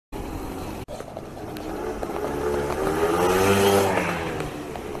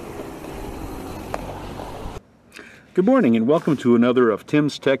Good morning and welcome to another of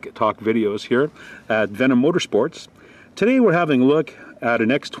Tim's Tech Talk videos here at Venom Motorsports. Today we're having a look at an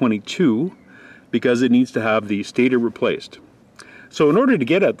X22 because it needs to have the stator replaced. So in order to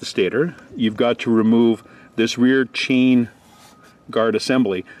get at the stator, you've got to remove this rear chain guard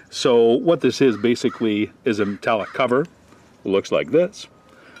assembly. So what this is basically is a metallic cover. It looks like this.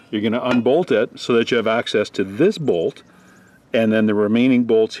 You're going to unbolt it so that you have access to this bolt and then the remaining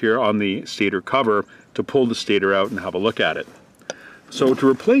bolts here on the stator cover to pull the stator out and have a look at it. So to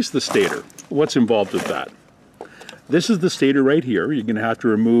replace the stator, what's involved with that? This is the stator right here. You're going to have to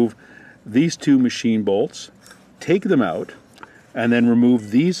remove these two machine bolts, take them out, and then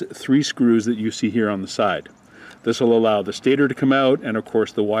remove these three screws that you see here on the side. This will allow the stator to come out and of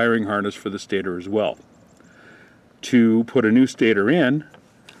course the wiring harness for the stator as well. To put a new stator in,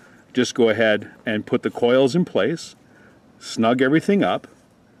 just go ahead and put the coils in place, snug everything up,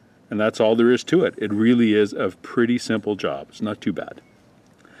 and that's all there is to it. It really is a pretty simple job. It's not too bad.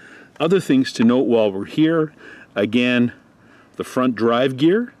 Other things to note while we're here, again, the front drive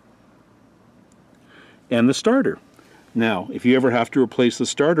gear and the starter. Now, if you ever have to replace the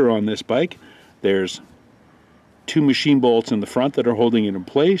starter on this bike, there's two machine bolts in the front that are holding it in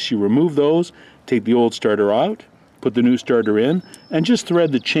place. You remove those, take the old starter out, put the new starter in, and just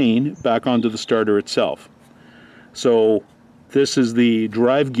thread the chain back onto the starter itself. So this is the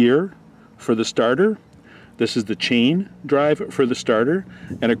drive gear for the starter. This is the chain drive for the starter.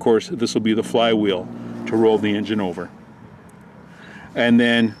 And of course, this will be the flywheel to roll the engine over. And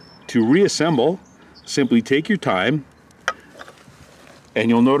then to reassemble, simply take your time, and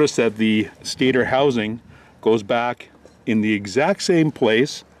you'll notice that the stator housing goes back in the exact same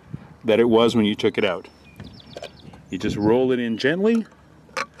place that it was when you took it out. You just roll it in gently,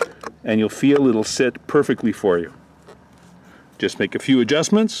 and you'll feel it'll sit perfectly for you. Just make a few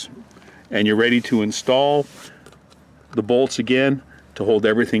adjustments and you're ready to install the bolts again to hold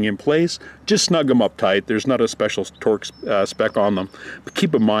everything in place. Just snug them up tight. There's not a special torque spec on them. But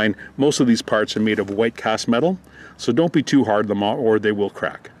keep in mind, most of these parts are made of white cast metal, so don't be too hard on them or they will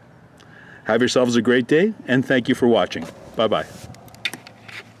crack. Have yourselves a great day and thank you for watching. Bye-bye.